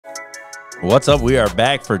What's up? We are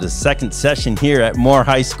back for the second session here at Moore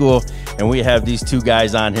High School, and we have these two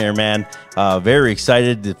guys on here, man. Very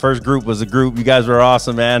excited. The first group was a group. You guys were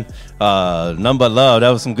awesome, man. None but love. That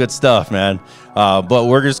was some good stuff, man. But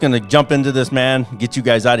we're just going to jump into this, man, get you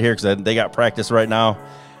guys out of here because they got practice right now.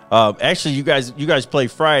 Actually, you guys play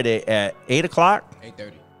Friday at 8 o'clock?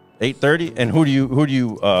 8:30. 8:30? And who do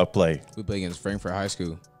you play? We play against Frankfort High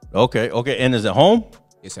School. Okay. And is it home?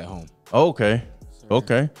 It's at home. Oh, okay.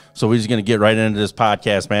 Okay, so we're just gonna get right into this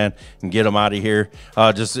podcast, man, and get them out of here.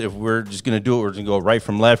 If we're just gonna do it, we're gonna go right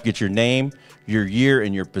from left. Get your name, your year,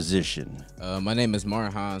 and your position. My name is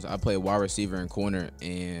Hines. I play wide receiver and corner,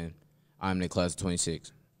 and I'm in the class of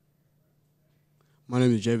 26. My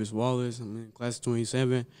name is Javis, Wallace. I'm in class of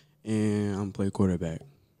 27, and I'm playing quarterback.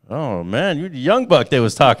 Oh, man, you're the young buck they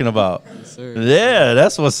was talking about. Yes, sir. Yeah,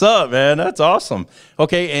 that's what's up, man. That's awesome.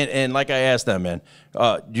 Okay, and like I asked them, man,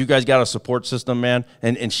 you guys got a support system, man?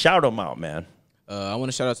 And shout them out, man. I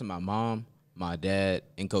want to shout out to my mom, my dad,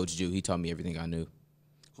 and Coach Jew. He taught me everything I knew.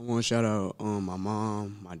 I want to shout out my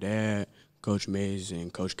mom, my dad, Coach Mays,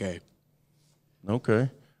 and Coach K. Okay.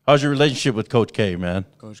 How's your relationship with Coach K, man?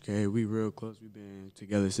 Coach K, we real close. We've been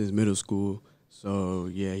together since middle school. So,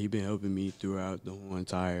 yeah, he been helping me throughout the whole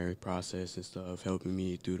entire process and stuff, helping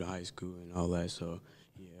me through the high school and all that. So,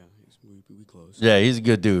 yeah, we close. Yeah, he's a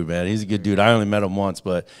good dude, man. He's a good dude. I only met him once,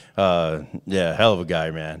 but, yeah, hell of a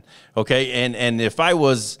guy, man. Okay, and if I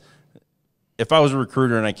was a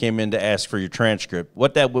recruiter and I came in to ask for your transcript,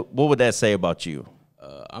 what would that say about you?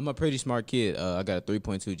 I'm a pretty smart kid. I got a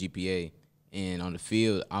 3.2 GPA, and on the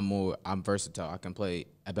field, I'm versatile. I can play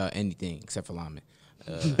about anything except for lineman.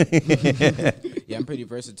 Yeah, I'm pretty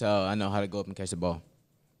versatile. I know how to go up and catch the ball.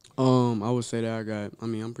 I would say that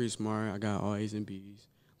I'm pretty smart. I got all A's and B's,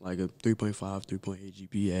 like a 3.5, 3.8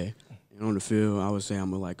 GPA. And on the field, I would say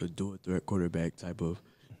I'm a dual threat quarterback type of.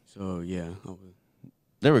 So, yeah, I would.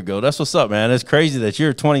 There we go. That's what's up, man. It's crazy that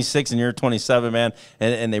you're 26 and you're 27, man,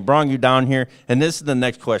 and they brought you down here. And this is the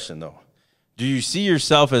next question, though. Do you see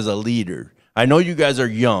yourself as a leader? I know you guys are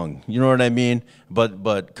young, you know what I mean?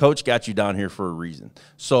 But Coach got you down here for a reason.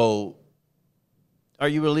 So are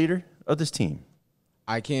you a leader of this team?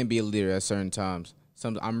 I can be a leader at certain times.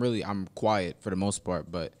 I'm quiet for the most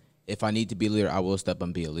part, but if I need to be a leader, I will step up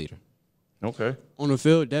and be a leader. Okay. On the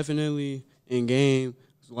field, definitely. In game,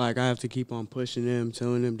 I have to keep on pushing them,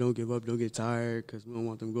 telling them don't give up, don't get tired, because we don't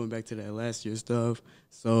want them going back to that last year stuff.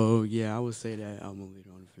 So, yeah, I would say that I'm a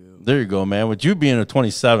leader on the field. There you go, man. With you being a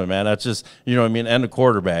 27, man, that's just, you know what I mean, and a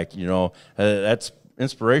quarterback, that's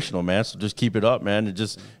inspirational, man. So just keep it up, man. And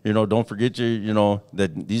just, don't forget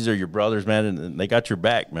that these are your brothers, man, and they got your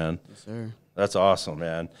back, man. Yes, sir. That's awesome,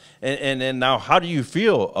 man. And now, how do you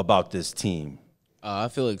feel about this team? I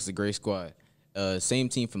feel like it's a great squad. Same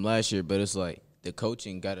team from last year, but it's like the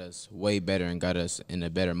coaching got us way better and got us in a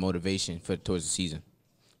better motivation towards the season.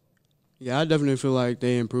 Yeah, I definitely feel like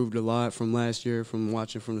they improved a lot from last year, from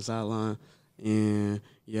watching from the sideline. And,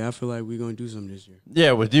 yeah, I feel like we're going to do something this year.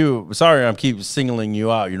 Yeah, with you, sorry I keep singling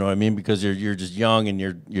you out, you know what I mean, because you're just young and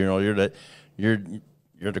you're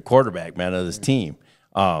the quarterback, man, of this team.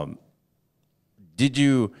 Did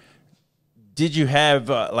you have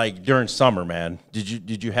during summer, man?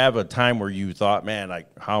 Did you have a time where you thought, man,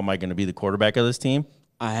 how am I going to be the quarterback of this team?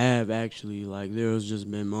 I have actually. There was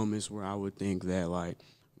just been moments where I would think that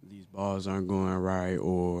these balls aren't going right,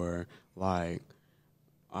 or I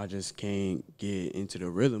just can't get into the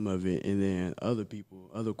rhythm of it, and then other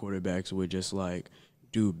quarterbacks would just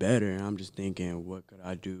do better. And I'm just thinking, what could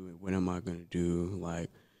I do? What am I going to do?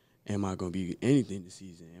 Am I going to be anything this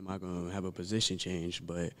season? Am I going to have a position change?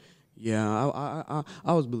 But yeah,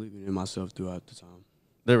 I was believing in myself throughout the time.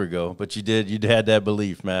 There we go. But you had that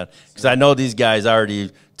belief, man. Because I know these guys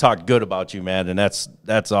already talked good about you, man, and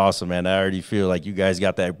that's awesome, man. I already feel like you guys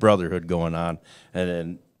got that brotherhood going on,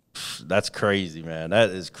 and that's crazy, man.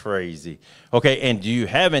 That is crazy. Okay, and do you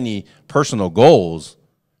have any personal goals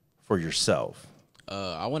for yourself?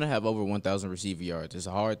 I want to have over 1,000 receiver yards. It's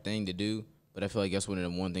a hard thing to do, but I feel like that's one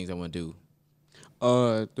of the things I want to do.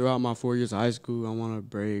 Throughout my 4 years of high school, I want to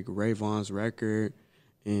break Rayvon's record,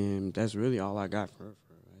 and that's really all I got for her.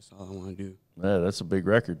 That's all I want to do. Yeah, that's a big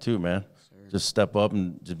record too, man. Sir. Just step up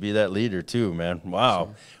and just be that leader too, man.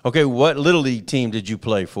 Wow. Sir. Okay, what Little League team did you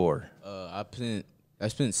play for? I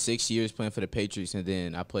spent 6 years playing for the Patriots, and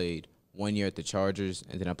then I played 1 year at the Chargers,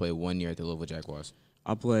 and then I played 1 year at the Louisville Jaguars.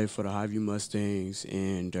 I played for the Highview Mustangs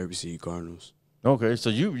and Derby City Cardinals. Okay, so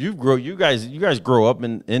you guys grow up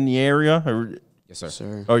in the area? Or? Yes, sir.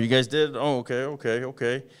 Sir. Oh, you guys did? Oh,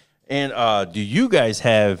 okay. And do you guys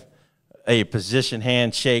have a position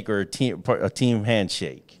handshake or a team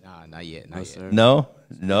handshake? Nah, not yet. Not yet. Sir. No?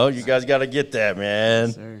 No, you guys got to get that, man.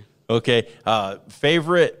 Yes, sir. Okay.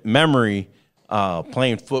 Favorite memory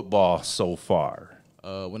playing football so far?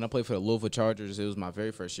 When I played for the Louisville Chargers, it was my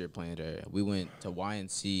very first year playing there. We went to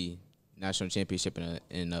YNC National Championship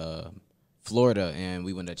in Florida, and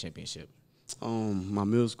we won that championship. My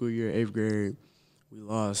middle school year, 8th grade, we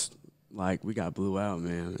lost. Like, we got blew out,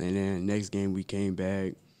 man. And then next game we came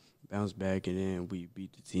back, bounced back, and then we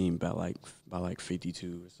beat the team by like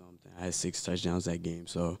 52 or something. I had 6 touchdowns that game,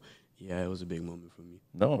 so yeah, it was a big moment for me.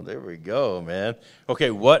 No, there we go, man.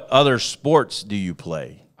 Okay, what other sports do you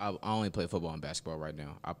play? I only play football and basketball right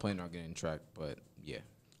now. I plan on getting track, but yeah.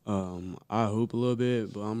 I hoop a little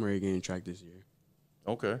bit, but I'm ready to get in track this year.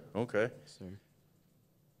 Okay. Sir.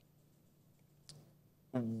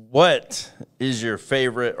 What is your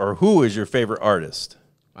favorite, or who is your favorite artist?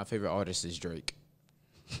 My favorite artist is Drake.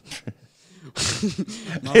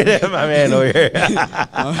 My man over here.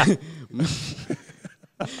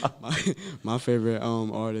 My favorite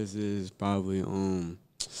artist is probably my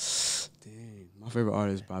favorite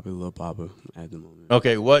artist is probably Lil Papa at the moment.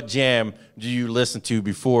 Okay, what jam do you listen to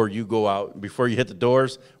before you go out, before you hit the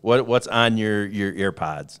doors? What's on your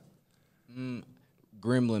earpods?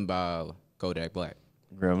 Gremlin by Kodak Black.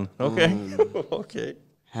 Gremlin. Okay. Okay.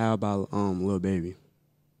 How about Lil Baby?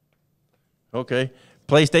 Okay.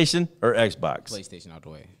 PlayStation or Xbox? PlayStation out the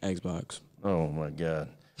way. Xbox. Oh my God.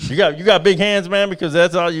 You got big hands, man, because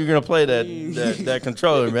that's all you're gonna play that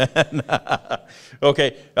controller, man.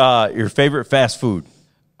 Okay. Your favorite fast food?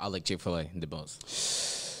 I like Chick-fil-A the most.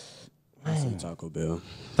 I say Taco Bell.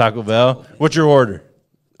 Taco Bell. What's your order?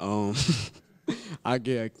 I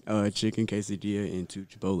get a chicken quesadilla and 2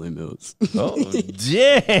 Chipotle meals. Oh,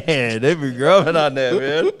 yeah. They be grubbing on that,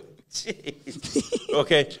 man. Jeez.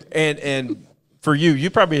 Okay. And for you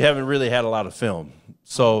probably haven't really had a lot of film.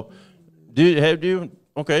 So, have you?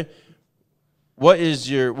 Okay. What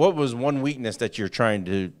was one weakness that you're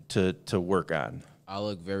trying to work on? I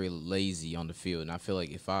look very lazy on the field, and I feel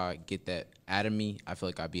like if I get that out of me, I feel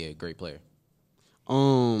like I'd be a great player.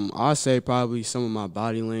 I'll say probably some of my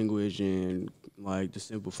body language and like the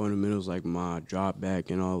simple fundamentals, like my drop back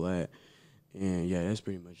and all that. And yeah, that's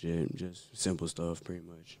pretty much it. Just simple stuff, pretty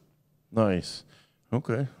much. Nice.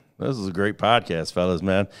 Okay. This is a great podcast, fellas,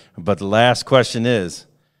 man. But the last question is,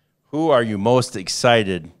 who are you most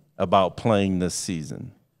excited about playing this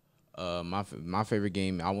season? My favorite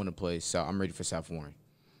game I want to play. So I'm ready for South Warren.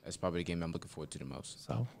 That's probably the game I'm looking forward to the most.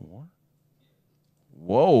 South Warren.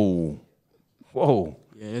 Whoa.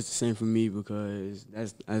 Yeah, that's the same for me because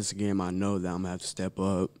that's a game I know that I'm gonna have to step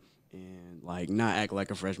up and like not act like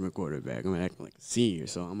a freshman quarterback. I'm gonna act like a senior,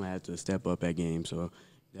 so I'm gonna have to step up that game. So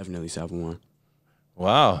definitely South Warren.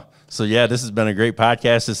 Wow. So, yeah, this has been a great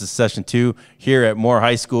podcast. This is session 2 here at Moore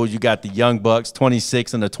High School. You got the Young Bucks,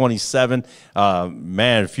 26 and the 27.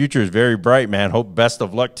 Man, the future is very bright, man. Hope best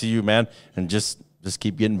of luck to you, man. And just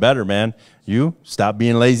keep getting better, man. You stop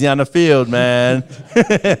being lazy on the field, man.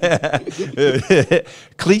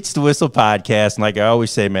 Cleats to Whistle podcast. And like I always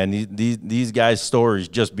say, man, these guys' stories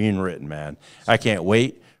just being written, man. I can't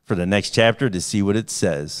wait for the next chapter to see what it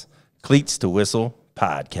says. Cleats to Whistle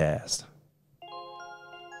podcast.